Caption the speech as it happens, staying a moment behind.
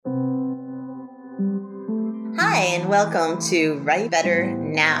and welcome to Write Better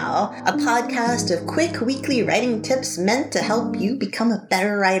Now, a podcast of quick weekly writing tips meant to help you become a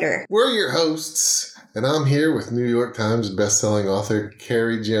better writer. We're your hosts, and I'm here with New York Times bestselling author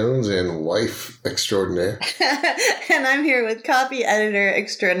Carrie Jones and wife extraordinaire. And I'm here with copy editor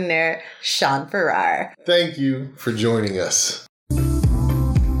extraordinaire Sean Farrar. Thank you for joining us.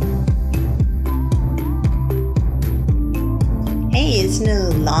 Hey, it's no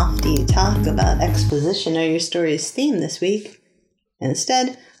lofty talk about exposition or your story's theme this week.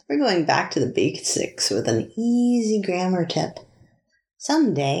 Instead, we're going back to the basics with an easy grammar tip.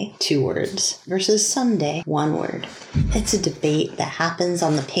 Someday, 2 words, versus someday, 1 word. It's a debate that happens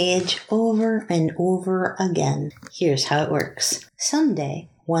on the page over and over again. Here's how it works. Someday,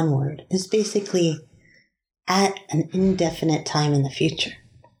 1 word, is basically at an indefinite time in the future.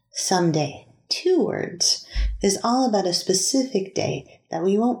 Someday, 2 words, is all about a specific day that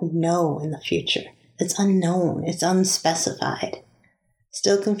we won't know in the future. It's unknown. It's unspecified.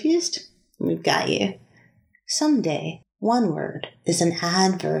 Still confused? We've got you. Someday, 1 word, is an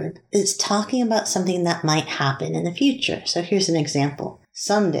adverb. It's talking about something that might happen in the future. So here's an example.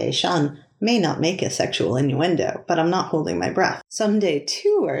 Someday, Sean may not make a sexual innuendo, but I'm not holding my breath. Someday,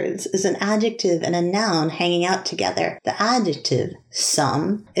 2 words, is an adjective and a noun hanging out together. The adjective,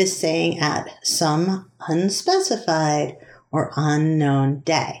 some, is saying at some unspecified or unknown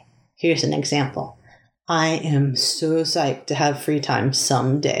day. Here's an example. I am so psyched to have free time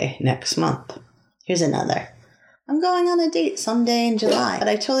someday next month. Here's another. I'm going on a date someday in July, but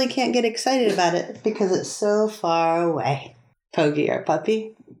I totally can't get excited about it because it's so far away. Pogi, our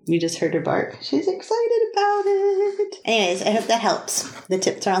puppy, you just heard her bark. She's excited about it. Anyways, I hope that helps. The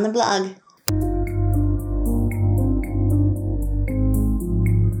tips are on the blog.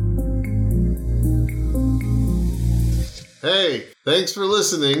 Hey, thanks for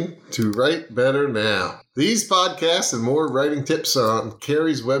listening to Write Better Now. These podcasts and more writing tips are on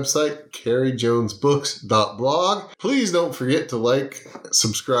Carrie's website, carriejonesbooks.blog. Please don't forget to like,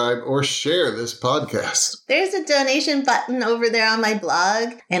 subscribe, or share this podcast. There's a donation button over there on my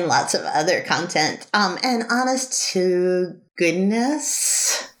blog and lots of other content. And honest to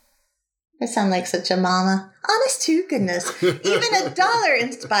goodness, I sound like such a mama. Honest to goodness, even $1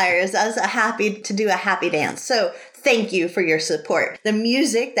 inspires us to do a happy dance. So thank you for your support. The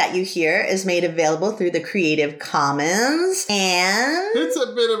music that you hear is made available through the Creative Commons, and it's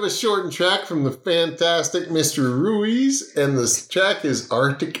a bit of a shortened track from the fantastic Mr. Ruiz, and this track is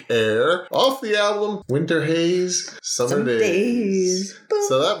Arctic Air off the album Winter Haze, Summer Days.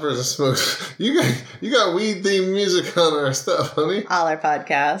 So that person smokes. You got weed themed music on our stuff, honey. All our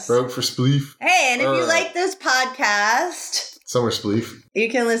podcasts. Broke for Spleef. Hey, and if you like this podcast, Summer Spleef, you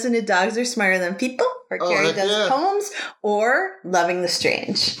can listen to Dogs Are Smarter Than People, or Carrie Does Poems, or Loving the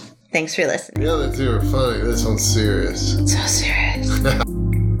Strange. Thanks for listening. The other two are funny. This one's serious. So serious.